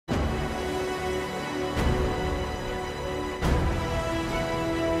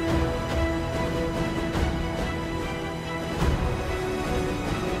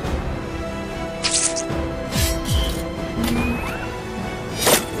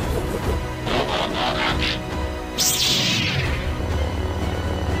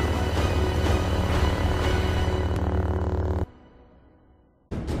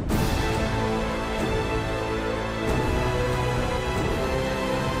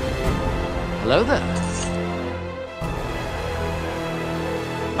Hello there.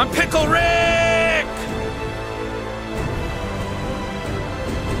 I'm Pickle Rick!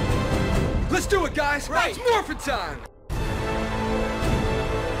 Let's do it, guys! Right. It's morphin' time!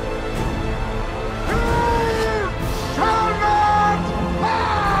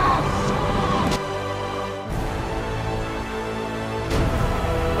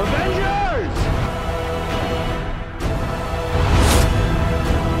 Avengers!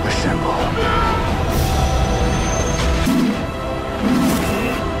 Assemble.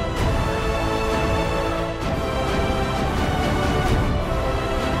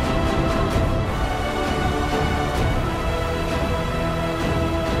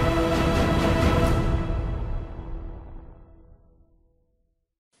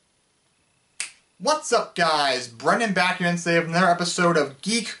 What's up, guys? Brendan back here today with another episode of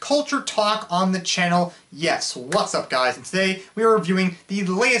Geek Culture Talk on the channel. Yes, what's up, guys? And today we are reviewing the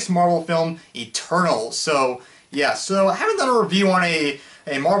latest Marvel film, Eternals. So I haven't done a review on a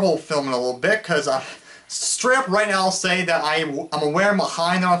Marvel film in a little bit because straight up right now I'll say that I'm aware I'm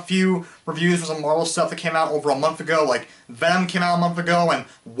behind on a few reviews for some Marvel stuff that came out over a month ago. Like Venom came out a month ago and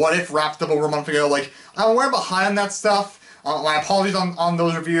What If wrapped up over a month ago. Like, I'm aware I'm behind on that stuff. My apologies on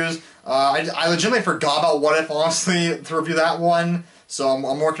those reviews. I legitimately forgot about What If, honestly, to review that one. So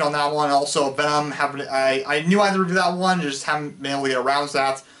I'm working on that one. Also, Venom, I knew I had to review that one, just haven't been able to get around to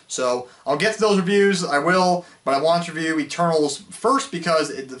that. So I'll get to those reviews, I will, but I want to review Eternals first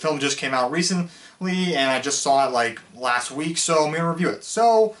because the film just came out recently, and I just saw it like last week, so I'm going to review it.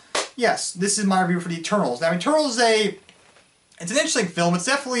 So, yes, this is my review for the Eternals. Now, Eternals it's an interesting film. It's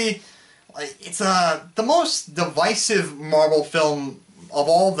definitely, it's the most divisive Marvel film of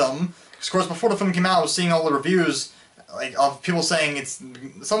all of them. Of course, before the film came out, I was seeing all the reviews of people saying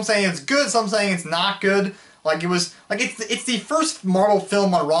some saying it's good, some saying it's not good. It's the first Marvel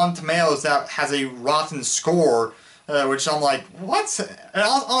film on Rotten Tomatoes that has a rotten score, which I'm like, what? And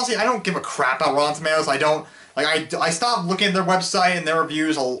honestly, I don't give a crap about Rotten Tomatoes. I stopped looking at their website and their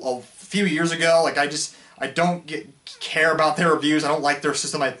reviews a few years ago. I don't care about their reviews. I don't like their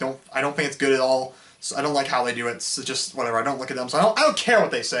system. I don't think it's good at all. So I don't like how they do it. It's just whatever. I don't look at them. So I don't care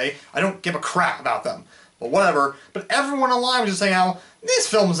what they say. I don't give a crap about them. But whatever. But everyone online was just saying how this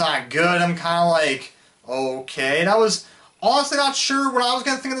film's not good. I'm kind of like, okay. And I was honestly not sure what I was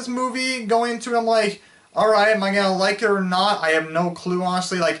going to think of this movie going into it. I'm like, alright, am I going to like it or not? I have no clue,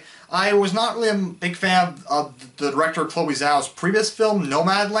 honestly. Like, I was not really a big fan of the director Chloe Zhao's previous film,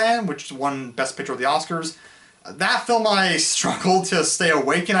 Nomadland, which won Best Picture at the Oscars. That film I struggled to stay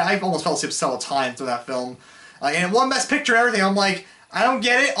awake in. I almost fell asleep several times through that film. And it won Best Picture and everything. I'm like, I don't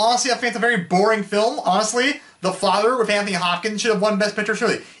get it. Honestly, I think it's a very boring film. Honestly, The Father with Anthony Hopkins should have won Best Picture,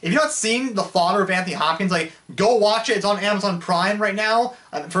 surely. If you've not seen The Father with Anthony Hopkins, go watch it. It's on Amazon Prime right now.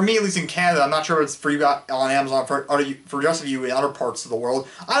 For me, at least in Canada. I'm not sure if it's for you guys on Amazon, for the rest of you in other parts of the world.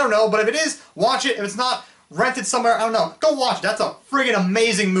 I don't know, but if it is, watch it. If it's not, rent it somewhere, I don't know. Go watch it. That's a friggin'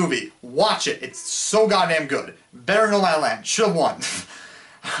 amazing movie. Watch it. It's so goddamn good. Better than Nomadland. Should have won.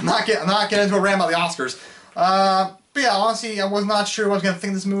 I'm not getting into a rant about the Oscars. But yeah, honestly, I was not sure what I was going to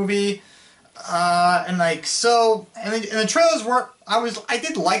think of this movie. And the trailers weren't, I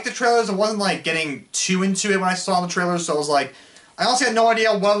did like the trailers. I wasn't getting too into it when I saw the trailers, so I was like, I honestly had no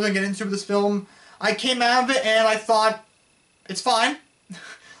idea what I was going to get into with this film. I came out of it and I thought, it's fine.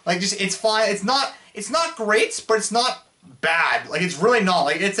 It's fine. It's not great, but it's not bad. It's really not.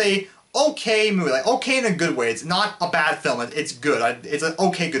 It's a okay movie. Okay in a good way. It's not a bad film. It's good. It's an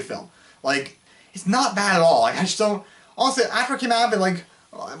okay good film. It's not bad at all. I just don't... Honestly, after it came out of it,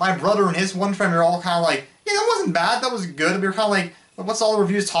 my brother and his one friend were all kind of like, yeah, that wasn't bad. That was good. We were kind of like, what's all the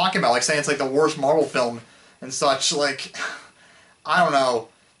reviews talking about? Saying it's the worst Marvel film and such. I don't know.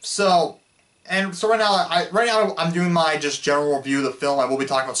 So right now I'm doing my just general review of the film. I will be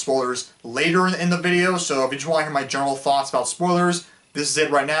talking about spoilers later in the video, so if you just want to hear my general thoughts about spoilers, this is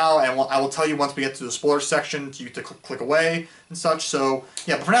it right now, and I will tell you once we get to the spoiler section so you have to click away and such. So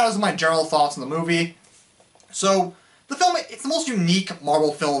yeah, but for now this is my general thoughts on the movie. So the film, it's the most unique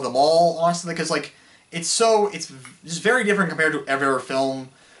Marvel film of them all, honestly, because it's just very different compared to every other film.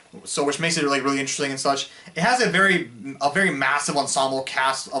 So, which makes it really interesting and such. It has a very massive ensemble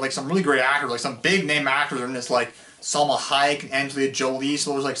cast of some really great actors, some big name actors are in this, Salma Hayek and Angelina Jolie.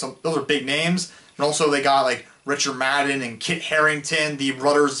 So those are big names. And also they got Richard Madden and Kit Harington, the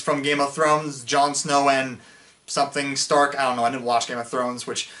brothers from Game of Thrones, Jon Snow and something Stark. I don't know. I didn't watch Game of Thrones,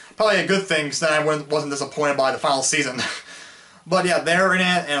 which probably a good thing because then I wasn't disappointed by the final season. But yeah, they're in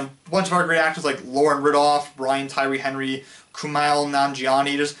it, and a bunch of other great actors like Lauren Ridloff, Brian Tyree Henry, Kumail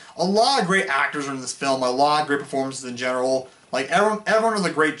Nanjiani. There's a lot of great actors in this film, a lot of great performances in general. Like, everyone does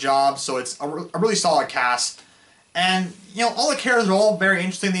a great job, so it's a really solid cast. And, you know, all the characters are all very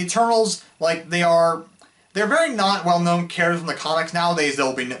interesting. The Eternals, like, they're very not well-known characters in the comics. Nowadays,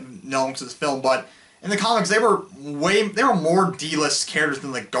 they'll be known to this film, but in the comics, they were more D-list characters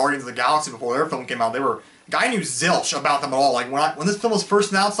than, like, Guardians of the Galaxy before their film came out. I knew zilch about them at all. Like, when this film was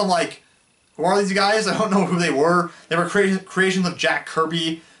first announced, I'm like, who are these guys? I don't know who they were. They were creations of Jack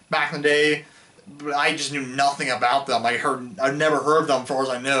Kirby back in the day, but I just knew nothing about them. I've never heard of them, as far as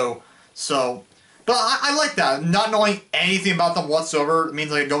I know. So, but I like that. Not knowing anything about them whatsoever, it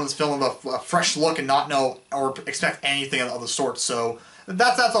means I can go in this film with a fresh look and not know or expect anything of the sort. So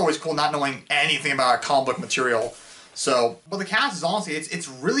that's always cool, not knowing anything about a comic book material. So, but the cast is honestly, it's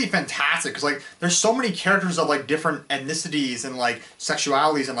really fantastic, because, like, there's so many characters of, like, different ethnicities and, like,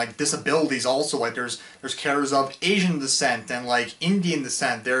 sexualities and, like, disabilities also. Like, there's characters of Asian descent and, like, Indian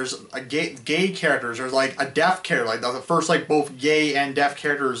descent. There's gay characters. There's, like, a deaf character. Like, the first, like, both gay and deaf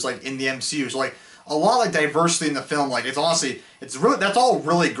characters, like, in the MCU. So, like, a lot of, like, diversity in the film. Like, it's honestly, that's all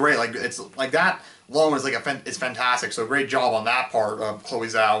really great. Like, it's, like, that alone is, like, it's fantastic. So, great job on that part of Chloe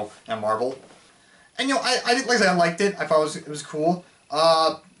Zhao and Marvel. And, you know, I liked it. I thought it was cool.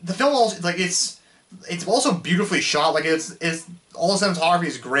 The film also, like, it's also beautifully shot. Like, it's all the cinematography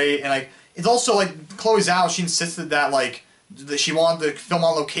is great, and, like, it's also, like, Chloe Zhao, she insisted that, like, she wanted to film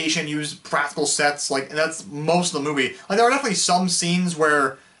on location, use practical sets, like, and that's most of the movie. Like, there are definitely some scenes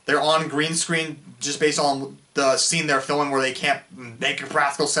where they're on green screen just based on the scene they're filming where they can't make a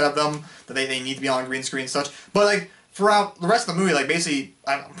practical set of them, that they need to be on green screen and such. But, like, throughout the rest of the movie, like, basically,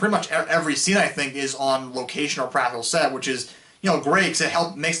 pretty much every scene, I think, is on location or practical set, which is, you know, great, because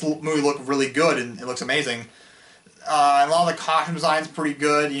it makes the movie look really good, and it looks amazing. And a lot of the costume design's pretty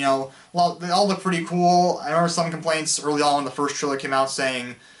good, you know, they all look pretty cool. I remember some complaints early on when the first trailer came out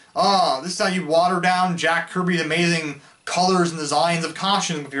saying, oh, this is how you water down Jack Kirby's amazing colors and designs of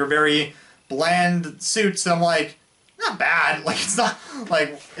costumes with your very bland suits. And I'm like, not bad. Like, it's not,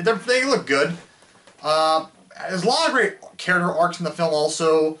 like, they look good. There's a lot of great character arcs in the film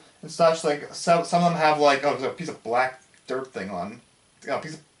also, and such. Like, some of them have, like, oh, there's a piece of black dirt thing on, a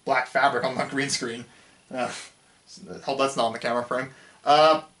piece of black fabric on the green screen. Hope that's not on the camera frame.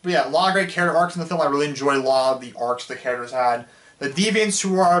 But yeah, a lot of great character arcs in the film. I really enjoyed a lot of the arcs the characters had. The deviants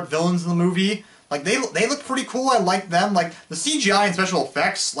who are villains in the movie, like, they look pretty cool. I like them. Like, the CGI and special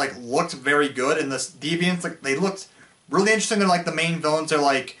effects, like, looked very good, and the deviants, like, they looked really interesting. They're, like, the main villains. They're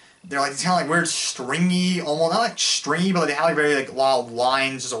like kind of like weird stringy, almost not like stringy, but they have like very like a lot of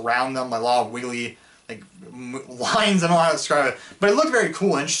lines just around them, like a lot of wiggly like lines. I don't know how to describe it, but it looked very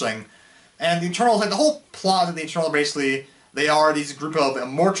cool and interesting. And the Eternals, like the whole plot of the Eternals, basically they are these group of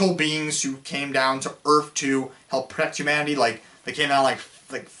immortal beings who came down to Earth to help protect humanity. Like they came down like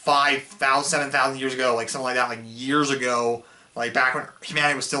 5,000, 7,000 years ago, like something like that, like years ago, like back when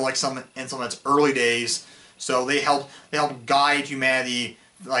humanity was still like in some of its early days. So they helped guide humanity,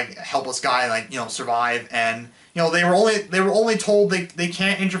 like helpless guy, like, you know, survive. And, you know, they were only told they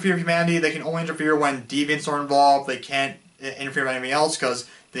can't interfere with humanity. They can only interfere when deviants are involved. They can't interfere with anything else because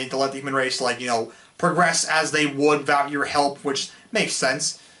they need to let the human race, like, you know, progress as they would without your help, which makes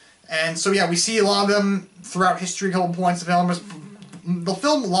sense. And so yeah, we see a lot of them throughout history. A couple points of the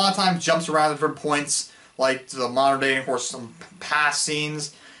film a lot of times jumps around at different points, like to the modern day and of course some past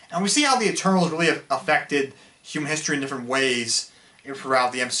scenes. And we see how the Eternals really have affected human history in different ways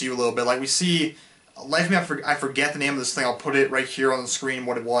throughout the MCU a little bit. Like we see, life of me, I forget the name of this thing. I'll put it right here on the screen.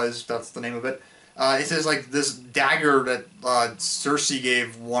 What it was. That's the name of it. It says like this dagger that Cersei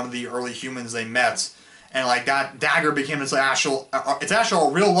gave one of the early humans they met, and like that dagger became its actual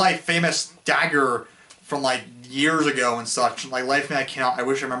real life famous dagger from like years ago and such. Like life of me, I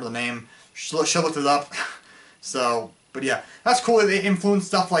wish I remember the name. Should look it up. So, but yeah, that's cool. They influence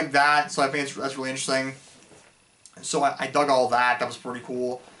stuff like that. So I think that's really interesting. So I dug all that. That was pretty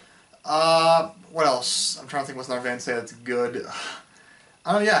cool. What else? I'm trying to think what's another thing to say that's good.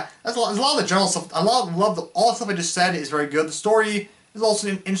 I don't know, yeah. There's a lot of the general stuff. Love all the stuff I just said is very good. The story is also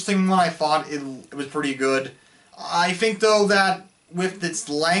an interesting one. I thought it was pretty good. I think, though, that with its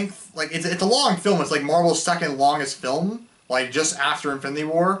length, like, it's a long film. It's, like, Marvel's second longest film, like, just after Infinity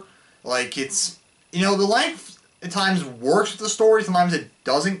War. Like, it's, you know, the length at times works with the story. Sometimes it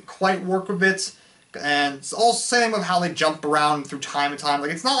doesn't quite work with it. And it's all the same with how they jump around through time and time.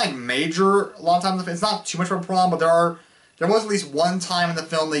 Like, it's not, like, major a lot of times. It's not too much of a problem, but there was at least one time in the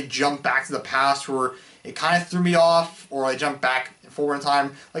film they jumped back to the past where it kind of threw me off, or they jumped back forward in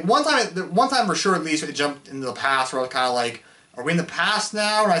time. Like, one time for sure at least, it jumped into the past where I was kind of like, are we in the past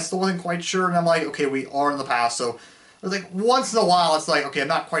now? And I still wasn't quite sure, and I'm like, okay, we are in the past. So, it was like, once in a while, it's like, okay, I'm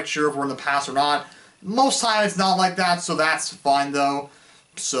not quite sure if we're in the past or not. Most time it's not like that, so that's fine though.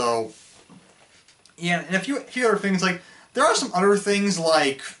 So yeah, and a few other things, like there are some other things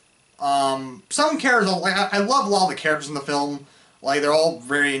like some characters, like I love a lot of the characters in the film. Like they're all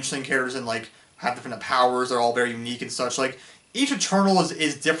very interesting characters and like have different powers. They're all very unique and such. Like each Eternal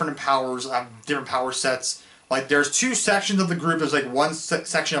is different in powers, have different power sets. Like there's two sections of the group. There's like one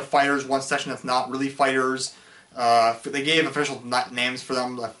section of fighters, one section that's not really fighters. They gave official names for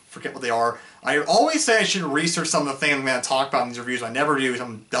them. I forget what they are. I always say I should research some of the things I'm going to talk about in these reviews. I never do because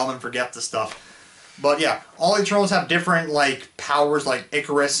I'm dumb and forget this stuff. But yeah, all the Eternals have different like powers. Like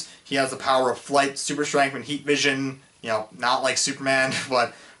Icarus, he has the power of flight, super strength, and heat vision. You know, not like Superman, but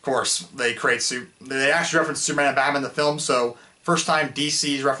of course they actually referenced Superman and Batman in the film. So first time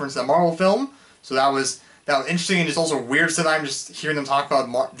DC's referenced a Marvel film. So that was interesting, and just also weird sometimes just hearing them talk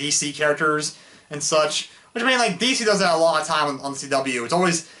about DC characters and such. Which I mean, like DC does that a lot of time on CW.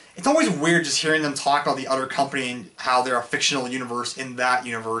 It's always weird just hearing them talk about the other company and how they're a fictional universe in that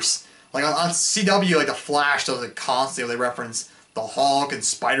universe. Like on CW, like the Flash does it constantly. They reference the Hulk and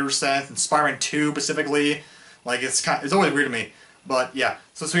Spider-Sense and Spider-Man 2 specifically. Like it's always weird to me. But yeah,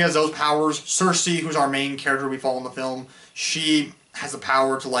 so he has those powers. Cersei, who's our main character we follow in the film, she has the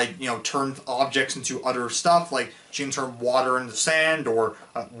power to like, you know, turn objects into other stuff. Like she can turn water into sand or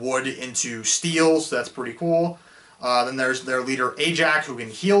wood into steel, so that's pretty cool. Then there's their leader Ajax, who can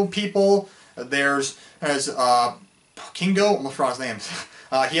heal people. There's Kingo, almost forgot his name.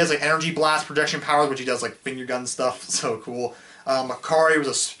 He has like energy blast projection powers, which he does like finger gun stuff. So cool. Makari was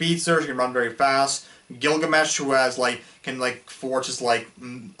a speedster; she can run very fast. Gilgamesh, who has like can like forge his like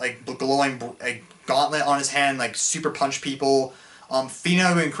glowing gauntlet on his hand, like super punch people.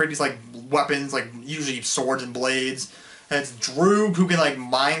 Thena, who can create these like weapons, like usually swords and blades. And it's Droog, who can like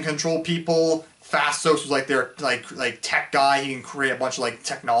mind control people. Phastos, who's like their like tech guy. He can create a bunch of like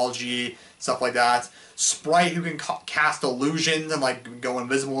technology stuff like that. Sprite, who can cast illusions and like go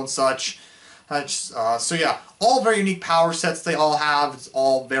invisible and such. So yeah, all very unique power sets they all have. It's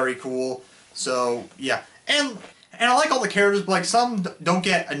all very cool. So yeah, and I like all the characters, but like some don't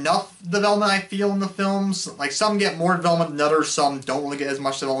get enough development, I feel, in the films. Like some get more development than others. Some don't really get as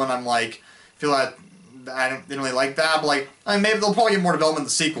much development. I'm like, feel that I didn't really like that. But like, I mean, maybe they'll probably get more development in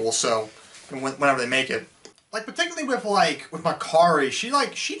the sequel. So whenever they make it. Like, particularly with Makari,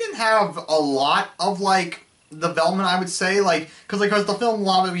 she didn't have a lot of like development, I would say, because the film, a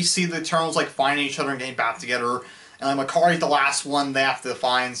lot of it we see the Eternals like finding each other and getting back together, and like Makari's the last one they have to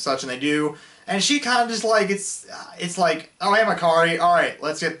find such, and they do, and she kind of just like it's like, oh hey Makari, all right,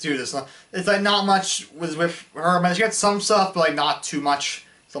 let's get to this. It's like not much was with her, but she got some stuff, but like not too much.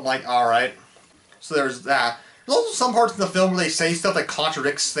 So I'm like, all right. So there's that. There's also some parts in the film where they say stuff that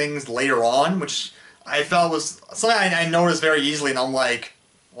contradicts things later on, which I felt was something I noticed very easily, and I'm like,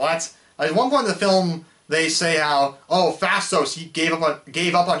 what? Like, at one point in the film, they say how, oh, Phastos, he gave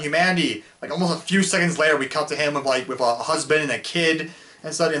up on humanity. Like, almost a few seconds later, we cut to him with a husband and a kid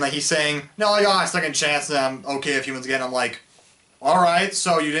and stuff, and like he's saying, no, I got a second chance, and I'm okay with humans again. I'm like, alright,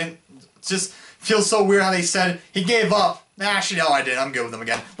 so you didn't, it just feels so weird how they said, he gave up. Nah, actually, no, I didn't, I'm good with him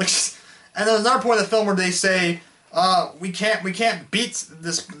again. Like, and there's another point in the film where they say, we can't beat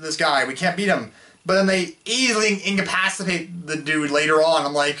this guy, we can't beat him. But then they easily incapacitate the dude later on.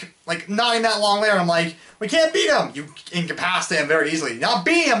 I'm like not even that long later, I'm like, we can't beat him. You incapacitate him very easily. Not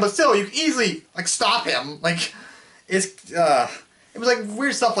beat him, but still, you can easily like stop him. Like, it was like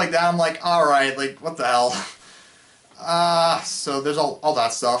weird stuff like that. I'm like, all right, like what the hell. So there's all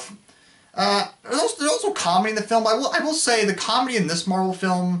that stuff. There's also comedy in the film. I will say the comedy in this Marvel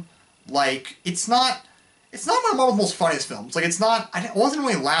film, like it's not one of Marvel's most funniest films. Like, it's not. I wasn't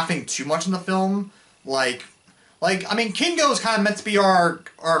really laughing too much in the film. Like I mean, Kingo is kind of meant to be our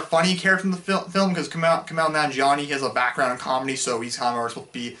funny character in the film because Kumail Nanjiani, he has a background in comedy, so he's kind of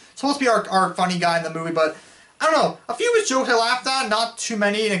supposed to be our funny guy in the movie. But I don't know. A few of his jokes I laughed at, not too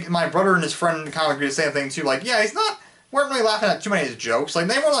many. And my brother and his friend kind of agreed the same thing too. Like, yeah, weren't really laughing at too many of his jokes. Like,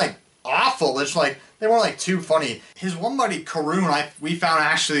 they weren't like awful. It's like they weren't like too funny. His one buddy Karun, we found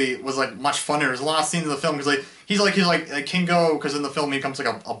actually was like much funnier. There's a lot of scenes in the film because like he's like Kingo, because in the film he becomes like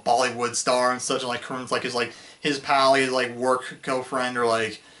a Bollywood star and such, and like Karun's like his pal, his like work co-friend, or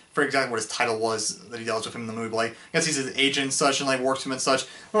like for exactly what his title was that he deals with him in the movie. But like, I guess he's his agent and such, and like works with him and such.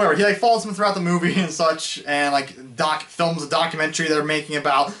 Whatever, he like follows him throughout the movie and such, and like films a documentary they're making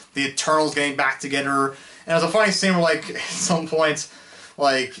about the Eternals getting back together. And there's a funny scene where like at some point,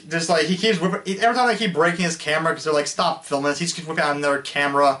 like just like he keeps whipping, every time they keep breaking his camera because they're like, stop filming this, he just keeps whipping out another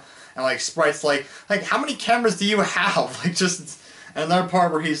camera, and like Sprite's like how many cameras do you have? Like just, and another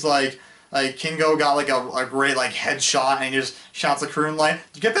part where he's like, like Kingo got like a great like headshot, and he just shouts at Karun like,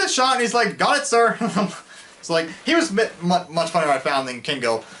 "Did you get that shot?" And he's like, "Got it, sir." So like he was a bit much funnier I found than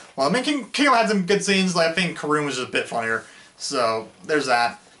Kingo. Well, I mean Kingo had some good scenes. Like I think Karun was just a bit funnier. So there's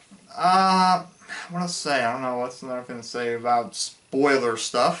that. What else to say? I don't know what's another thing to say about spoiler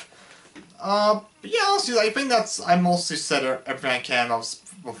stuff. But yeah, honestly, I think I mostly said everything I can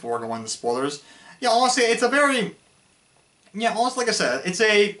before going to spoilers. Yeah, honestly, it's a very, yeah, honestly, like I said, it's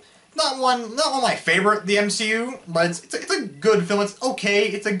not one of my favorite the MCU, but it's a good film. It's okay.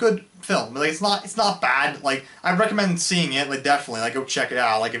 It's a good film. Like it's not bad. Like I recommend seeing it. Like definitely, like go check it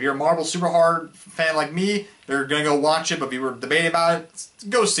out. Like if you're a Marvel super hard fan like me, you're gonna go watch it. But if you were debating about it,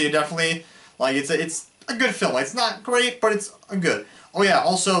 go see it definitely. Like it's a good film. Like, it's not great, but it's a good. Oh yeah,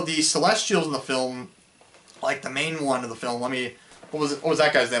 also the Celestials in the film, like the main one of the film. What was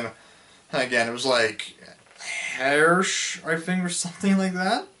that guy's name? Again, it was like Hersh, I think, or something like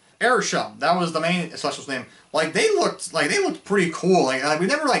that. Erisham, that was the main Celestial's name. Like they looked pretty cool. Like we've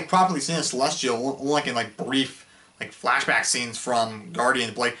never like properly seen a Celestial, like in like brief like flashback scenes from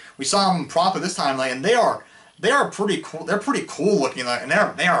Guardians. But, like we saw them properly this time, like, and they are pretty cool. They're pretty cool looking, like, and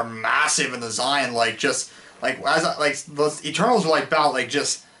they are massive in design. Like just like those Eternals are like about like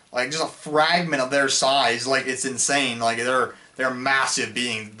just a fragment of their size. Like it's insane. Like they're massive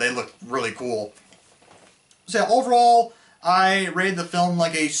beings. They look really cool. So yeah, overall, I rated the film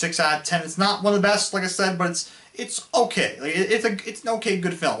like a 6 out of 10. It's not one of the best, like I said, but it's okay. Like it's an okay,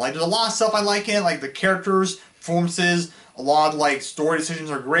 good film. Like there's a lot of stuff I like in it, like the characters, performances, a lot of like story decisions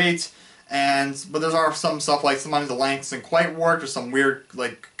are great. But there's some stuff like sometimes the length doesn't quite work. There's some weird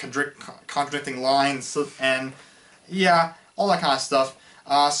like contradicting lines, and yeah, all that kind of stuff.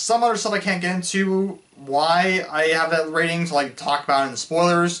 Some other stuff I can't get into why I have that rating, so like talk about it in the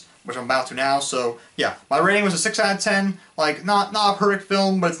spoilers, which I'm about to now. So yeah, my rating was a 6 out of 10. Like not a perfect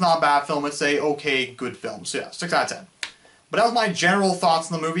film, but it's not a bad film. It's a okay, good film. So yeah, 6 out of 10. But that was my general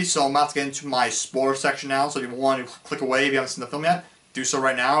thoughts on the movie. So I'm about to get into my spoiler section now. So if you want to click away if you haven't seen the film yet, do so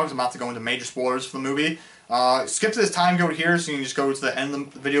right now, because I'm about to go into major spoilers for the movie. Skip to this time code here, so you can just go to the end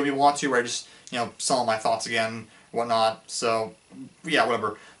of the video if you want to, where I just, sum up my thoughts again, whatnot. So, yeah,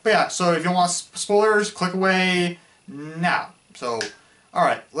 whatever. But yeah, so if you want spoilers, click away now. So,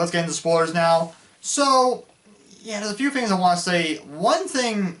 alright, let's get into spoilers now. So, yeah, there's a few things I want to say. One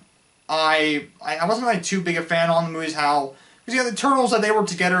thing I wasn't really too big a fan on the movie is how, because the Eternals, they were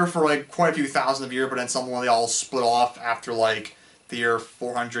together for like quite a few thousand of years, but then somehow they all split off after like the year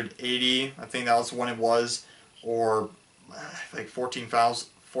 480, I think that was when it was, or like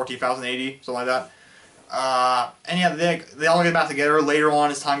 14,080, something like that. And yeah, they all get back together later on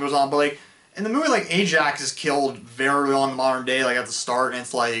as time goes on. But like in the movie, like Ajax is killed very early on in modern day, like at the start, and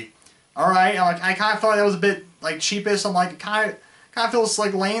it's like, all right, like I kind of thought that was a bit like cheapest. I'm like, it kind of feels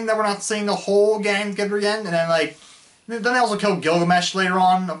like lame that we're not seeing the whole gang together again. And then they also killed Gilgamesh later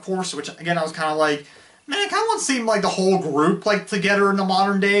on, of course, which again I was kind of like, man, I kind of want to see like the whole group like together in the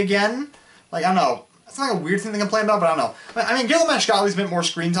modern day again. Like I don't know, it's not like a weird thing to complain about, but I don't know. I mean, Gilgamesh got at least a bit more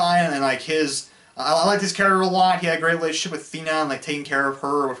screen time, and like I liked his character a lot. He had a great relationship with Athena and like taking care of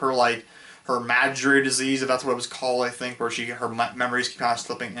her with her like her Madry disease, if that's what it was called, I think, where her memories keep kind of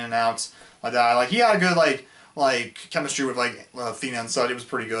slipping in and out like that. Like he had a good like chemistry with like Athena and such. It was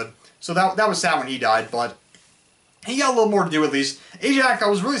pretty good. So that was sad when he died, but he got a little more to do with these. Ajax, I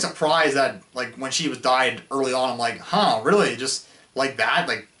was really surprised that, like, when she died early on, I'm like, huh, really? Just like that?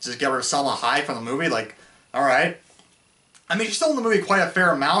 Like, just get rid of Selma Hayek from the movie? Like, alright. I mean, she's still in the movie quite a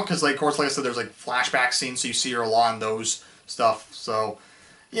fair amount, because, like, of course, like I said, there's, like, flashback scenes, so you see her a lot in those stuff. So,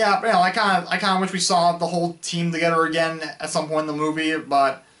 yeah, but, I kind of wish we saw the whole team together again at some point in the movie,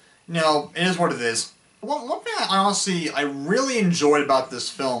 but, it is what it is. One thing I really enjoyed about this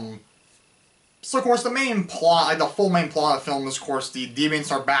film. So, of course, the main plot, like the full main plot of the film is, of course, the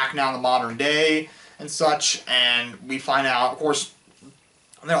deviants are back now in the modern day and such, and we find out, of course,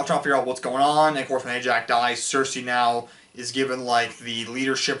 they're all trying to figure out what's going on, and of course, when Ajax dies, Cersei now is given, like, the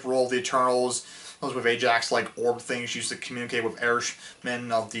leadership role of the Eternals. Those with Ajax, like, orb things used to communicate with Erishmen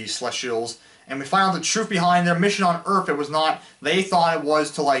of the Celestials, and we find out the truth behind their mission on Earth. It was not, they thought it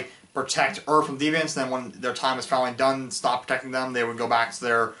was to, like, protect Earth from deviants, and then when their time was finally done, stop protecting them, they would go back to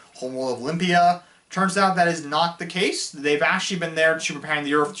their homeworld of Olympia. Turns out that is not the case. They've actually been there to preparing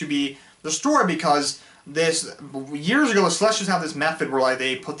the Earth to be destroyed, because years ago the Celestials have this method where like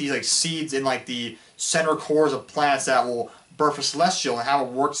they put these like seeds in like the center cores of planets that will birth a Celestial, and how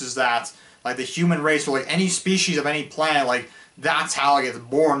it works is that like the human race, or like any species of any planet, like that's how it gets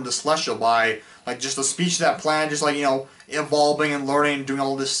born, the Celestial, by like just the species of that planet just like evolving and learning and doing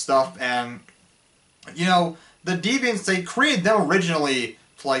all this stuff. And the deviants, they created them originally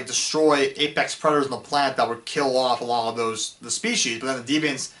to like destroy apex predators on the planet that would kill off a lot of the species. But then the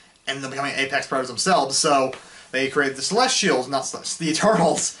deviants ended up becoming apex predators themselves, so they created the Celestials, not the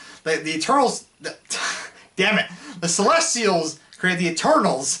Eternals. The Eternals, damn it, the Celestials created the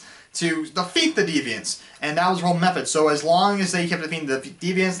Eternals to defeat the deviants, and that was the whole method. So as long as they kept defeating the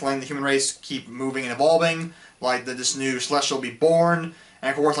deviants, letting the human race keep moving and evolving, like this new Celestial will be born. And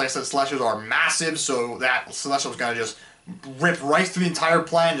of course, like I said, Celestials are massive, so that Celestial is gonna just rip right through the entire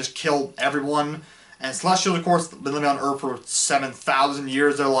planet, just kill everyone. And Celestials, of course, been living on Earth for 7,000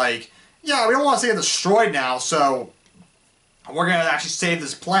 years. They're like, yeah, we don't want to see it destroyed now, so we're gonna actually save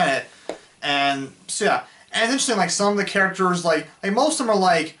this planet. And so yeah, and it's interesting. Like some of the characters, like most of them are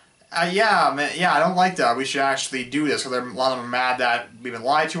like, yeah, man, yeah, I don't like that. We should actually do this because a lot of them are mad that we've been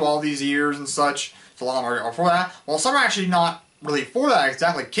lied to all these years and such. So a lot of them are for that. Well, some are actually not really for that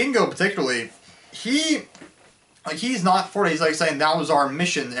exactly. Kingo particularly, he's not for it. He's like saying that was our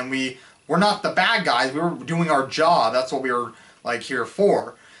mission and we're not the bad guys. We were doing our job. That's what we were like here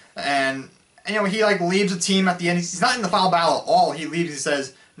for. And you know, he like leaves the team at the end. He's not in the final battle at all. He leaves. He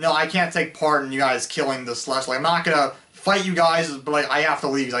says, "No, I can't take part in you guys killing the Celestial. Like, I'm not gonna fight you guys, but like I have to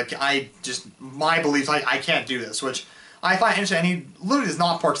leave. Like my beliefs. I can't do this." Which I find interesting. And he literally does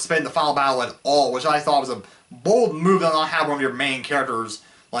not participate in the final battle at all, which I thought was a bold move to not have one of your main characters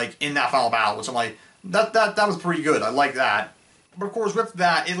like in that final battle. Which I'm like, that was pretty good. I like that. But of course, with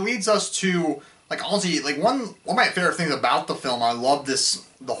that, it leads us to like honestly, like one of my favorite things about the film. I love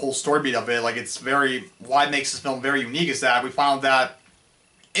the whole story beat of it. Like it's why it makes this film very unique is that we found that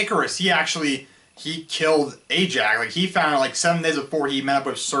Icarus, he killed Ajax. Like he found out like 7 days before he met up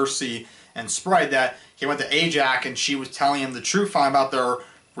with Cersei and Sprite that he went to Ajax and she was telling him the truth about their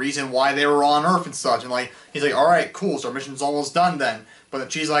reason why they were on Earth and such. And like he's like, all right, cool, so our mission's almost done then. But then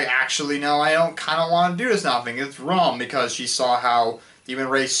she's like, actually, no, I don't kind of want to do this now. I think it's wrong because she saw how the human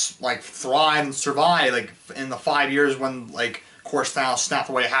race like thrived and survived like in the 5 years when like of course Thanos snapped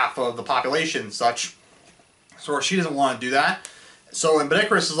away half of the population and such. So she doesn't want to do that. So, but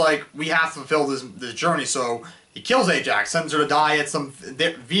Icarus is like, we have to fulfill this journey, so he kills Ajax, sends her to die at some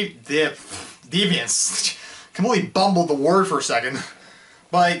deviants. Completely bumbled the word for a second.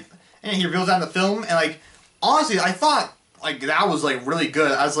 But, like, and he reveals that in the film, and, like, honestly, I thought, like, that was, like, really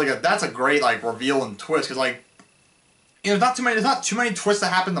good. I was like, that's a great, like, reveal and twist, because, like, you know, there's not too many twists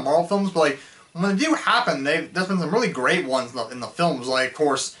that happen in the Marvel films, but, like, when they do happen, there's been some really great ones in the films. Like, of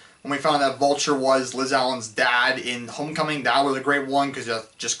course, when we found that Vulture was Liz Allen's dad in Homecoming, that was a great one because it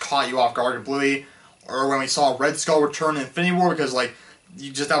just caught you off guard completely. Or when we saw Red Skull return in Infinity War because like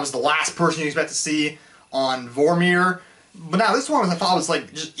that was the last person you expect to see on Vormir. But now this one I thought was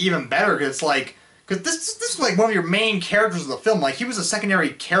like just even better because it's like this is like one of your main characters of the film. Like he was a secondary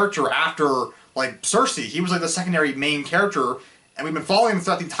character after like Cersei. He was like the secondary main character, and we've been following him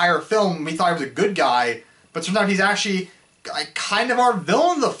throughout the entire film. We thought he was a good guy, but turns out he's actually like kind of our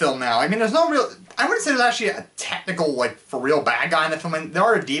villain of the film now. I mean, there's no real. I wouldn't say there's actually a technical, like, for real bad guy in the film. I mean, there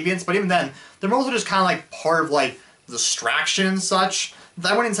are deviants, but even then, they're mostly just kind of like part of like distraction and such.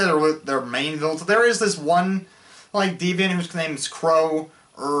 I wouldn't say they're their main villains. There is this one like deviant whose name is Crow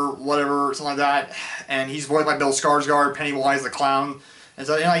or whatever, something like that, and he's voiced by Bill Skarsgård, Pennywise the clown. And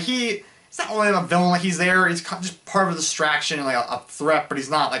so you know, like he's not really a villain. Like he's there. He's just part of a distraction and like a threat, but he's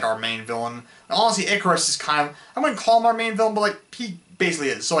not like our main villain. And honestly, Icarus is kind of, I wouldn't call him our main villain, but like he basically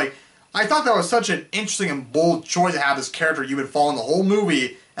is. So like I thought that was such an interesting and bold choice to have this character you've been following the whole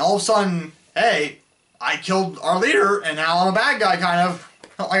movie, and all of a sudden, hey, I killed our leader, and now I'm a bad guy, kind of.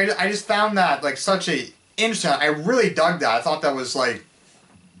 I just found that like such a interesting. I really dug that. I thought that was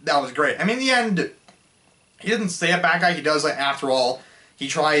great. I mean, in the end, he doesn't stay a bad guy. He does like after all. He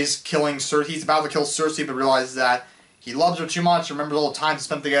tries killing Cersei. He's about to kill Cersei, but realizes that he loves her too much. Remembers all the time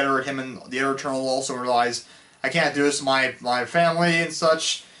spent together. Him and the other Eternal also realize, I can't do this to my family and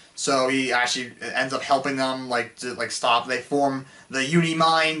such. So he actually ends up helping them, like to stop. They form the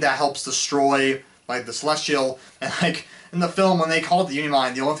Uni-Mind that helps destroy like the Celestial. And like in the film, when they called it the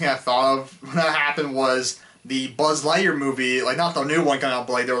Uni-Mind, the only thing I thought of when that happened was the Buzz Lightyear movie. Like not the new one coming out,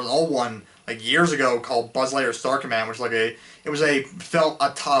 but like there was an old one like years ago called Buzz Lightyear Star Command, which was like it was a film,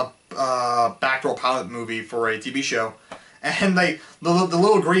 a top backdoor pilot movie for a TV show. And like the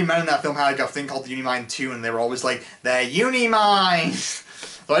little green men in that film had like a thing called the Uni-Mind 2, and they were always like, the Uni-Mind!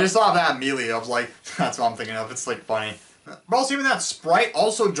 So I just thought of that immediately. I was like, that's what I'm thinking of. It's like funny. But also even that Sprite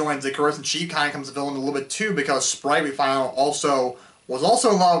also joins Icarus, and she kind of comes to villain a little bit too, because Sprite, we find out, was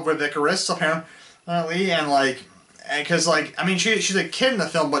also in love with Icarus, apparently, and like, because like, I mean, she's a kid in the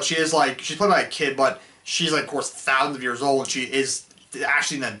film, but she's played by a kid, but she's like, of course, thousands of years old, and she is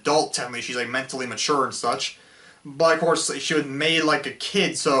actually an adult, technically. She's like mentally mature and such. but of course she was made like a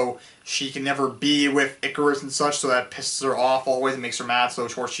kid, so she can never be with Icarus and such, so that pisses her off always and makes her mad, so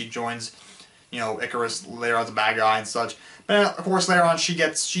of course she joins, you know, Icarus later as a bad guy and such. But of course later on she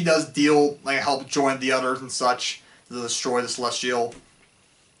does deal, like, help join the others and such to destroy the Celestial.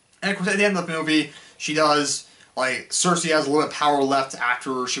 And of course at the end of the movie, she does, like, Cersei has a little bit of power left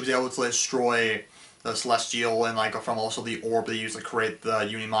after she was able to destroy the Celestial and, like, from also the orb they used to create the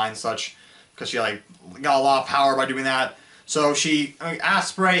Unimind and such, because she, like, got a lot of power by doing that. So she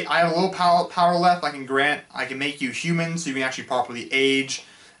asks Sprite, I have a little power left, I can make you human so you can actually properly age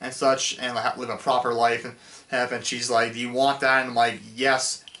and such, and live a proper life. And she's like, do you want that? And I'm like,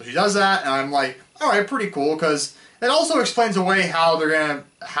 yes. So she does that, and I'm like, alright, pretty cool, because it also explains away how when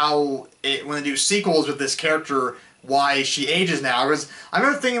they do sequels with this character, why she ages now. Because I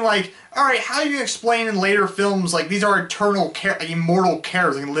remember thinking, like, alright, how do you explain in later films, like, these are immortal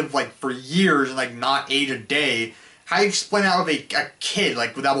characters that can live, like, for years and, like, not age a day. How do you explain that with a kid,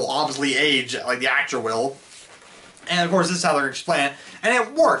 like, that will obviously age, like the actor will? And of course, this is how they're going to explain it. And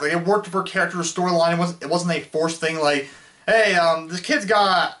it worked. Like, it worked for character's storyline. It wasn't a forced thing like, hey, this kid's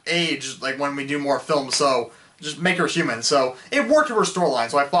got age, like, when we do more films, so just make her human. So it worked for her storyline,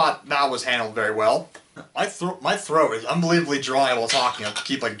 so I thought that was handled very well. My throat is unbelievably dry while talking. I have to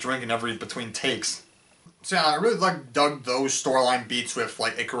keep, like, drinking every between takes. So yeah, I really, like, dug those storyline beats with,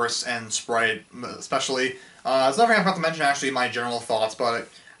 like, Icarus and Sprite, especially. It's nothing I forgot to mention, actually, my general thoughts, but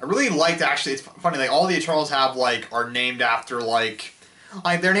I really liked, actually, it's funny, like, all the Eternals have, like, are named after, like,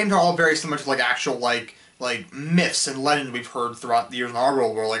 their names are all very similar to, like, actual, like myths and legends we've heard throughout the years in our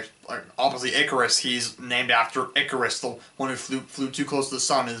world, where, like obviously Icarus, he's named after Icarus, the one who flew too close to the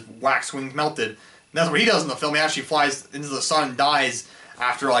sun, his wax wings melted. And that's what he does in the film. He actually flies into the sun and dies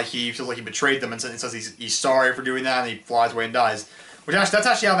after, like, he feels like he betrayed them, and says he's sorry for doing that, and he flies away and dies. Which actually, that's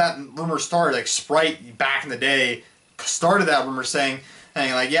actually how that rumor started. Like, Sprite, back in the day, started that rumor saying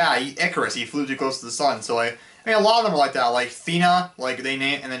like, yeah, Icarus, he flew too close to the sun. So, like, I mean, a lot of them are like that. Like, Athena, like, they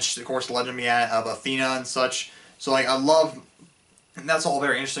name, and then, of course, the legend began of Athena and such. So, like, I love, and that's all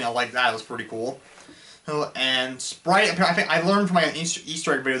very interesting. I like that. It was pretty cool. And Sprite, I think I learned from my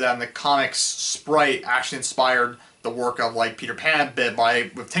Easter egg video that in the comics, Sprite actually inspired the work of, like, Peter Pan a bit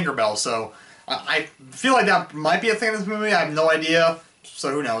with Tinkerbell. So I feel like that might be a thing in this movie. I have no idea.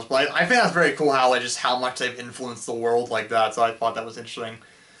 So who knows? But I think that's very cool how much they've influenced the world like that. So I thought that was interesting.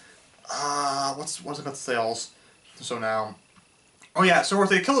 What's I about to say else? So now, oh yeah, so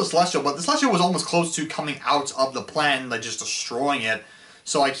they killed the Celestial, but the Celestial was almost close to coming out of the planet and, like, just destroying it.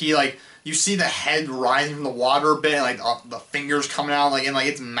 So, like, you see the head rising from the water a bit, and, like, the fingers coming out, like, and, like,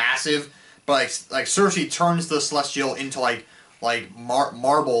 it's massive. But, like Cersei turns the Celestial into, like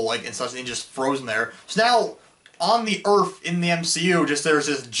marble, like, and such, and just frozen there. So now, on the Earth in the MCU, there's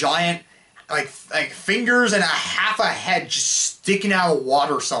this giant, like fingers and half a head just sticking out of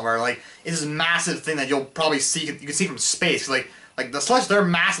water somewhere. Like, it's this massive thing that you'll probably see. You can see from space. Like the Celestials, they're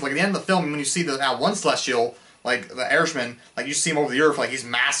massive. Like, at the end of the film, when you see that one Celestial, like the Irishman, like, you see him over the Earth, like, he's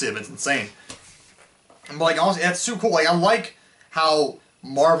massive. It's insane. But, like, honestly, that's so cool. Like, I like how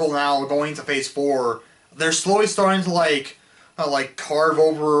Marvel now, going into Phase 4, they're slowly starting to, like carve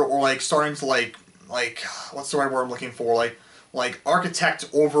over, or, like, starting to, like what's the right word I'm looking for? Like architect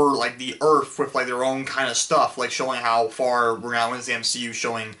over, like, the Earth with, like, their own kind of stuff, like, showing how far we're now into the MCU,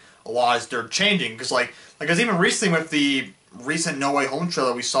 showing a lot as they're changing. Because, because even recently with the recent No Way Home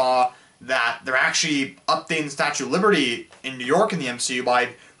trailer, we saw that they're actually updating the Statue of Liberty in New York in the MCU by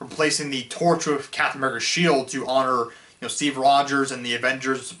replacing the torch with Captain America's shield to honor, Steve Rogers and the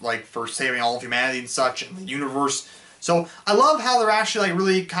Avengers, like, for saving all of humanity and such, and the universe. So I love how they're actually, like,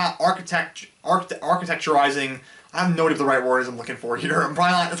 really kind of architecturizing. I have no idea what the right word is I'm looking for here. It's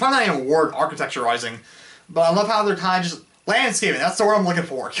probably not even a word, architecturizing. But I love how they're kind of just landscaping. That's the word I'm looking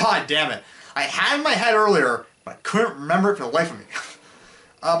for. God damn it. I had it in my head earlier, but I couldn't remember it for the life of me.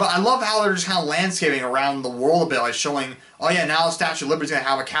 But I love how they're just kind of landscaping around the world a bit, like showing, oh yeah, now the Statue of Liberty's going to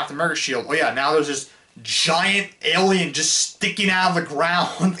have a Captain America shield. Oh yeah, now there's this giant alien just sticking out of the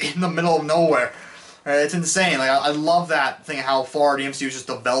ground in the middle of nowhere. It's insane. Like, I love that thing, how far the MCU is just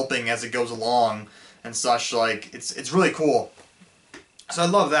developing as it goes along and such. Like, it's really cool. So I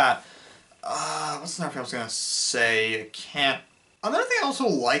love that. What's another thing I was gonna say? I can't. Another thing I also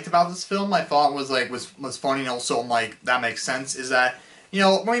liked about this film, I thought was funny, and also, like, that makes sense, is that,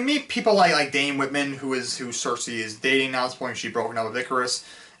 when we meet people like Dane Whitman, who Cersei is dating now at this point, she broken up with Icarus.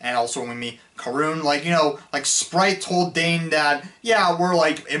 And also when we meet Karun, like Sprite told Dane that, yeah, we're,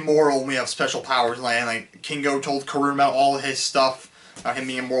 like, immortal and we have special powers, and like Kingo told Karun about all of his stuff, about him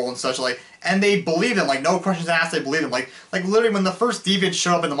being immortal and such, and they believed him, like, no questions asked, they believed him. Like literally when the first deviants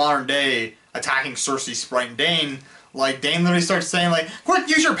showed up in the modern day, attacking Cersei, Sprite, and Dane, like, Dane literally starts saying, like, quick,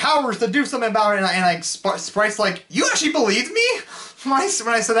 use your powers to do something about it, and like, Sprite's like, you actually believed me? When I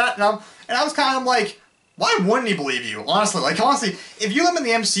said that, and I was kind of like, why wouldn't he believe you? Honestly, if you live in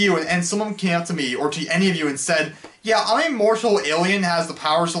the MCU and someone came up to me, or to any of you, and said, yeah, I'm an immortal alien, has the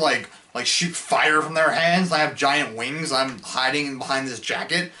powers to, like shoot fire from their hands, I have giant wings, I'm hiding behind this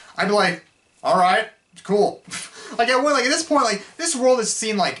jacket, I'd be like, alright, cool. Like, I would, like, at this point, like, this world has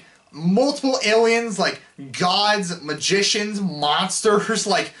seen, like, multiple aliens, like, gods, magicians, monsters,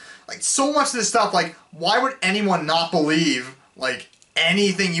 like, so much of this stuff, like, why would anyone not believe, like,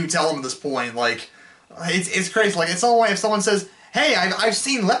 anything you tell them at this point? Like, it's crazy. Like, it's all if someone says, hey, I've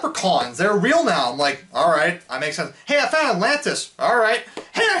seen leprechauns, they're real now. I'm like, alright, that makes sense. Hey, I found Atlantis. Alright.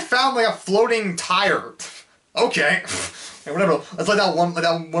 Hey, I found, like, a floating tire. Okay. Hey, whatever. It's like that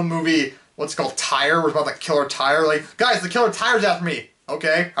one movie, what's it called, Tire, where it's about the killer tire. Like, guys, the killer tire's after me.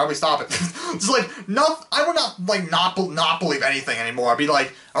 Okay, how do we stop it? It's like, I would not, like, not believe anything anymore. I'd be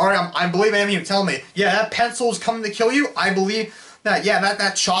like, alright, I believe anything you tell me. Yeah, that pencil's coming to kill you. I believe that, yeah,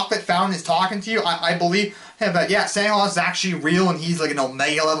 that chocolate fountain is talking to you. I believe that, yeah, Santa Claus is actually real and he's, like, an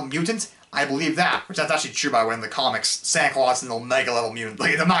Omega level mutant. I believe that. Which that's actually true, by the way, in the comics. Santa Claus is an Omega level mutant.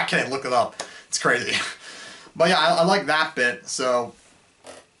 Like, I'm not kidding, look it up. It's crazy. But yeah, I like that bit, so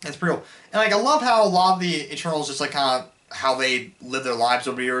it's pretty cool. And, like, I love how a lot of the Eternals just, like, kind of how they live their lives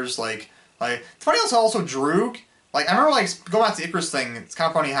over years, like it's funny also Droog, like, I remember, like, going back to the Icarus thing, it's kind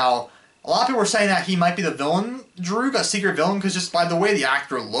of funny how a lot of people were saying that he might be the villain, Droog, a secret villain, because just by the way the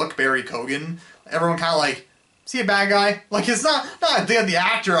actor looked, Barry Keoghan, everyone kind of like, is he a bad guy? Like, it's not a dig at the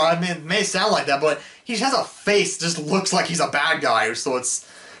actor, I mean, it may sound like that, but he has a face that just looks like he's a bad guy, so it's,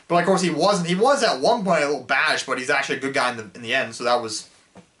 but of course he wasn't, he was at one point a little bash, but he's actually a good guy in the end, so that was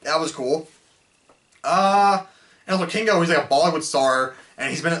cool. And also Kingo, he's like a Bollywood star, and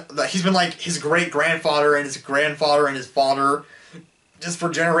he's been like his great-grandfather and his grandfather and his father, just for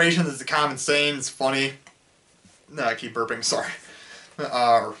generations. It's kind of insane. It's funny. No, I keep burping. Sorry.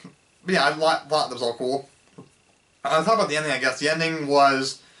 But yeah, I thought that was all cool. I'll talk about the ending. I guess the ending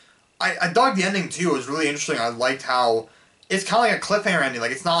was, I dug the ending too. It was really interesting. I liked how it's kind of like a cliffhanger ending.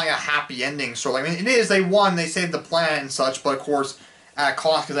 Like, it's not like a happy ending. So, like, I mean, it is. They won. They saved the planet and such. But of course, at a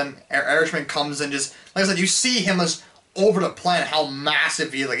cost, because then Irishman comes and just, like I said, you see him as over the planet, how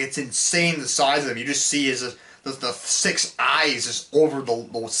massive he is. Like, it's insane the size of him. You just see his the 6 eyes just over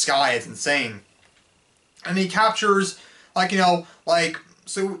the sky. It's insane. And he captures, like, you know, like,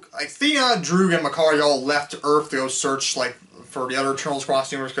 so, like, Thena, Droog, and Makari all left Earth to go search, like, for the other Eternals across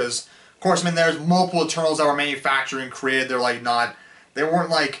the universe, because, of course, I mean, there's multiple Eternals that were manufactured and created. They're, like, they weren't,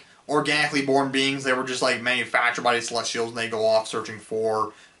 like, organically born beings. They were just, like, manufactured by the Celestials, and they go off searching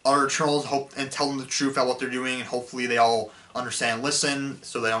for other Eternals, and tell them the truth about what they're doing, and hopefully they all understand and listen,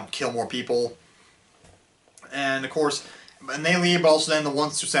 so they don't kill more people. And, of course, and they leave, but also then the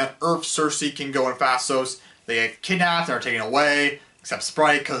ones who sent Earth, Cersei, Kingo, and Phastos, they get kidnapped and are taken away, except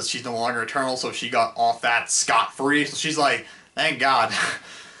Sprite, because she's no longer Eternal, so she got off that scot-free, so she's like, thank God.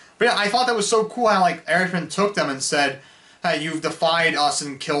 But yeah, I thought that was so cool how, like, Irishman took them and said, hey, you've defied us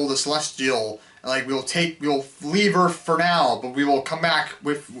and killed the Celestial, and, like, we'll leave Earth for now, but we will come back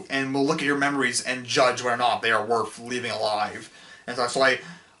and we'll look at your memories and judge whether or not they are worth leaving alive. And so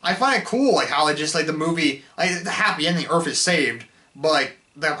I find it cool, like, how they just, like, the movie, like, the happy ending, Earth is saved, but, like,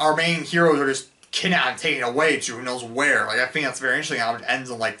 our main heroes are just kidnapped and taken away to who knows where. Like, I think that's very interesting how it ends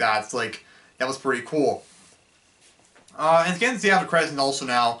in like that. It's like, that was pretty cool. And again, it's the after credits also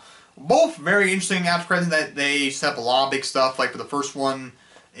now. Both very interesting after credits that they set up a lot of big stuff. Like, for the first one,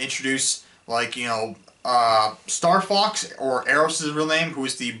 introduce, like, you know, Star Fox, or Eros' real name, who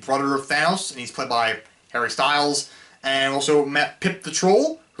is the brother of Thanos, and he's played by Harry Styles. And also met Pip the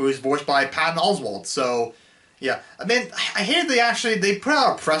Troll, who is voiced by Patton Oswalt. So, yeah. I mean, I hated they put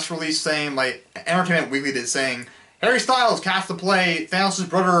out a press release saying, like, Entertainment Weekly did, saying, Harry Styles cast to play Thanos'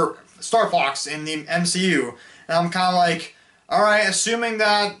 brother, Star Fox, in the MCU. And I'm kind of like, alright, assuming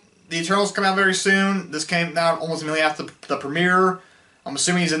that the Eternals come out very soon, this came out almost immediately after the premiere, I'm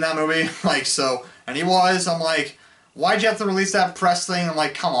assuming he's in that movie, like, so, and he was, I'm like, why'd you have to release that press thing? I'm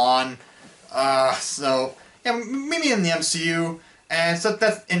like, come on. So, yeah, maybe in the MCU, and so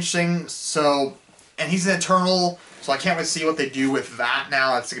that's interesting, so, and he's an Eternal, so I can't really see what they do with that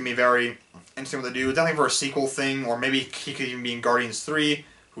now. It's going to be very interesting what they do. Definitely for a sequel thing, or maybe he could even be in Guardians 3.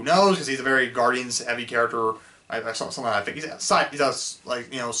 Who knows, because he's a very Guardians-heavy character. I saw something I think he does,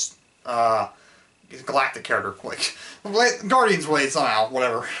 like, you know, he's a galactic character, like, Guardians related somehow,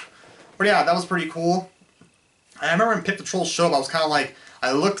 whatever. But yeah, that was pretty cool. And I remember when Pip the Troll showed up, I was kind of like,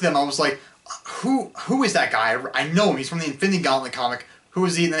 I looked at him, I was like, who is that guy? I know him, he's from the Infinity Gauntlet comic. who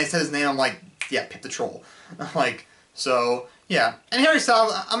is he? And then they said his name. I'm like, yeah, Pip the Troll. Like, so, yeah. And Harry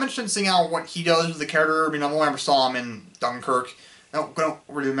Styles, I'm interested in seeing out what he does with the character. I mean, I only ever saw him in Dunkirk. I don't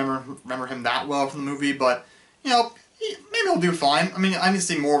really remember him that well from the movie, but, you know, maybe he'll do fine. I mean, I need to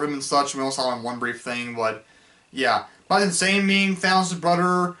see more of him and such. We only saw him in one brief thing, but, yeah. But insane being Thanos'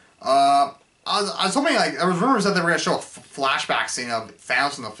 brother, I was hoping, like, there was rumors that they were going to show a flashback scene of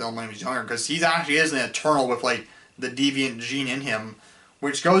Thanos in the film when he was younger, because he actually is an Eternal with, like, the deviant gene in him,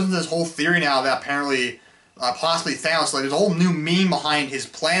 which goes into this whole theory now that apparently, possibly Thanos, like, there's a whole new meme behind his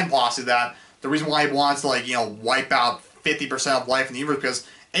plan, possibly, that the reason why he wants to, like, you know, wipe out 50% of life in the universe, because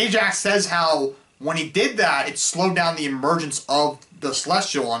Ajax says how, when he did that, it slowed down the emergence of the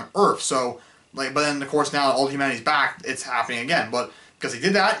Celestial on Earth, so, like, but then, of course, now all humanity's back, it's happening again, but because he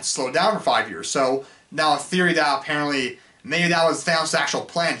did that, it slowed down for 5 years, so, now a theory that apparently, maybe that was Thanos' actual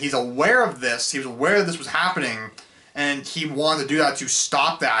plan, he's aware of this, he was aware that this was happening, and he wanted to do that to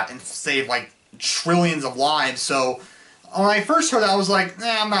stop that and save, like, trillions of lives, so, when I first heard that, I was like,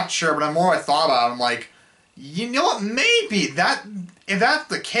 I'm not sure, but the more I thought about it, I'm like, you know what, maybe, if that's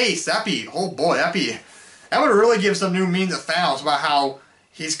the case, that'd be, oh boy, that would really give some new meaning to Thanos about how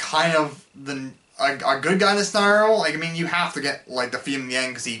he's kind of a good guy in this scenario. Like, I mean, you have to get, like, defeat him in the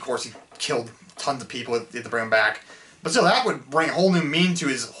end, because of course, he killed tons of people, you have to bring him back. But still, that would bring a whole new meaning to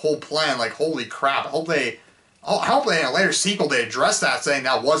his whole plan, like, holy crap, I hope they in a later sequel they address that, saying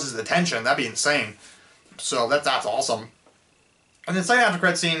that was his intention. That'd be insane. So, that's awesome. And then second after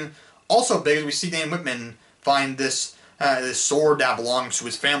credit scene, also big, as we see Dan Whitman find this sword that belongs to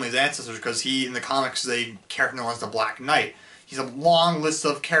his family's ancestors, because he, in the comics, they character known as the Black Knight. He's a long list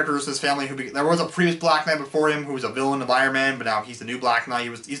of characters in his family there was a previous Black Knight before him who was a villain of Iron Man, but now he's the new Black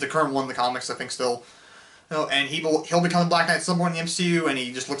Knight. He's the current one in the comics, I think, still. You know, and he'll become the Black Knight at some point in the MCU, and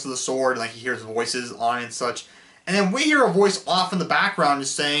he just looks at the sword, and like he hears voices on it and such. And then we hear a voice off in the background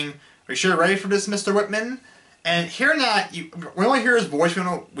just saying, "Are you sure you're ready for this, Mr. Whitman?" And hearing that, we only hear his voice, we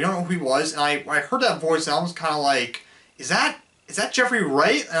don't know who he was, and I heard that voice, and I was kind of like, is that Jeffrey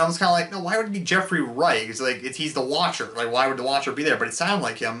Wright? And I was kind of like, no, why would it be Jeffrey Wright? It's like, he's the Watcher. Like, why would the Watcher be there? But it sounded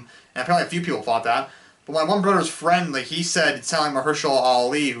like him, and apparently a few people thought that. But my one brother's friend, like, he said it sounded like Mahershala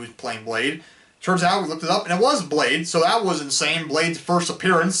Ali, who's playing Blade. Turns out, we looked it up, and it was Blade, so that was insane. Blade's first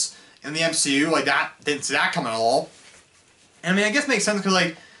appearance in the MCU, like, that, didn't see that coming at all. And I mean, I guess it makes sense, because,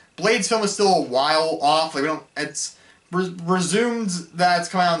 like, Blade's film is still a while off, like, it's resumed that it's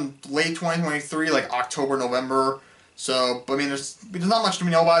coming out in late 2023, like, October, November. So, but I mean, there's not much to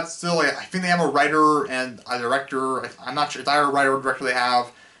know about it still. Like, I think they have a writer and a director. I'm not sure. It's either a writer or director they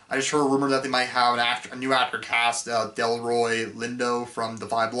have. I just heard a rumor that they might have a new actor cast, Delroy Lindo from The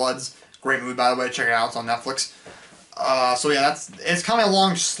Five Bloods. Great movie, by the way. Check it out. It's on Netflix. So yeah, it's coming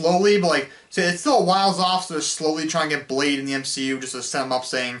along slowly, but like, so it's still a whiles off, so they're slowly trying to get Blade in the MCU just to set him up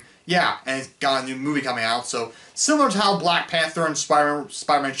saying, yeah, and it's got a new movie coming out. So, similar to how Black Panther and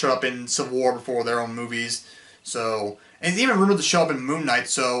Spider-Man showed up in Civil War before their own movies. So, and it's even rumored to show up in Moon Knight,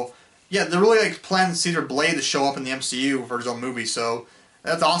 so, yeah, they're really, like, planning Caesar Blade to show up in the MCU for his own movie, so,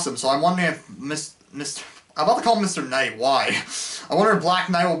 that's awesome. So I'm wondering if I'm about to call him Mr. Knight, why? I wonder if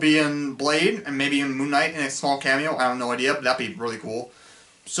Black Knight will be in Blade, and maybe in Moon Knight in a small cameo, I have no idea, but that'd be really cool.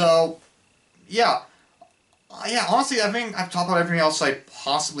 So, yeah. Yeah, honestly, I think I've talked about everything else I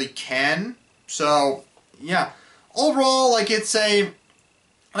possibly can, so, yeah. Overall, like, it's an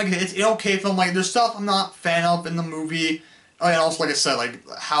okay film. Like, there's stuff I'm not a fan of in the movie. Oh, and also, like I said, like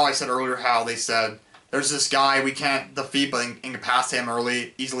how I said earlier, how they said there's this guy we can't defeat but incapacitate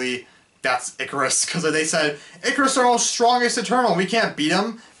him easily. That's Icarus, because they said Icarus is our most strongest Eternal. We can't beat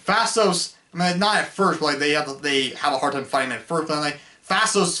him. Phastos, I mean, not at first, but like they have a hard time fighting him at first. But then, like,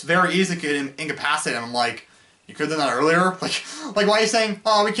 Phastos very easily could incapacitate him. I'm like, you could have done that earlier. Like why are you saying,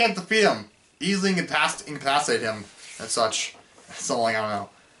 oh, we can't defeat him? Easily incapacitate him and such. So, like, I don't know.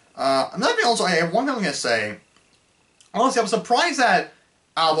 Another thing also, I have one thing I'm going to say. Honestly, I was surprised that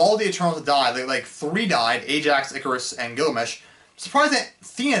out of all the Eternals that died, like 3 died, Ajax, Icarus, and Gilgamesh. I'm surprised that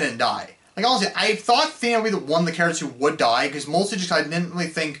Athena didn't die. Like, honestly, I thought Athena would be one of the characters who would die, because mostly just I didn't really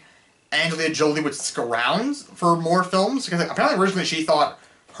think Angelina Jolie would stick around for more films, because apparently originally she thought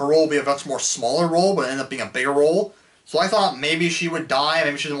her role would be a much more smaller role, but it ended up being a bigger role. So I thought maybe she would die,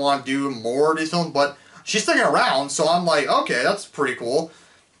 maybe she didn't want to do more of these films, but she's sticking around, so I'm like, okay, that's pretty cool.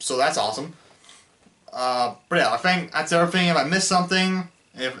 So that's awesome. But yeah, I think that's everything. If I missed something,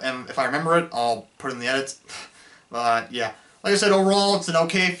 if I remember it, I'll put it in the edits. But yeah, like I said, overall, it's an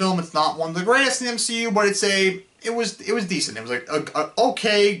okay film. It's not one of the greatest in the MCU, but it was decent. It was like a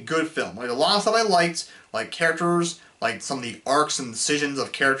okay, good film. Like a lot of stuff I liked, like characters, like some of the arcs and decisions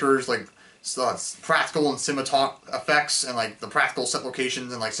of characters, like So it's practical and cinematography effects, and like the practical set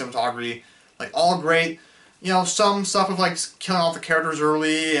locations and like cinematography, like all great. You know, some stuff with like killing off the characters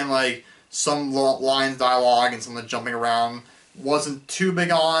early and like some lines dialogue and some of the jumping around wasn't too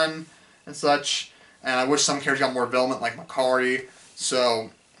big on and such. And I wish some characters got more development, like Makari. So,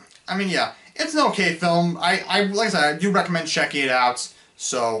 I mean, yeah, it's an okay film. I like I said, I do recommend checking it out.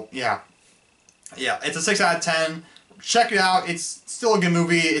 So, yeah, it's a 6 out of 10. Check it out. It's still a good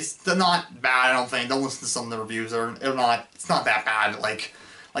movie. It's not bad, I don't think. Don't listen to some of the reviews. They're not. It's not that bad.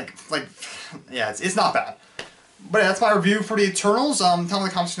 Yeah, it's not bad. But yeah, that's my review for the Eternals. Tell me in the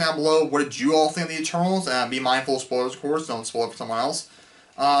comments down below, what did you all think of the Eternals? Be mindful of spoilers, of course. Don't spoil it for someone else.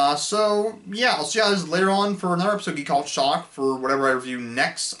 So, yeah, I'll see you guys later on for another episode of Geek Culture Shock for whatever I review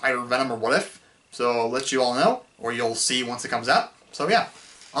next, either Venom or What If. So, I'll let you all know, or you'll see once it comes out. So, yeah.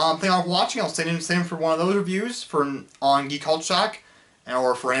 Thank you all for watching. I'll stay tuned for one of those reviews on Geek Culture Shock,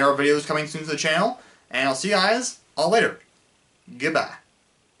 or for any other videos coming soon to the channel. And I'll see you guys all later. Goodbye.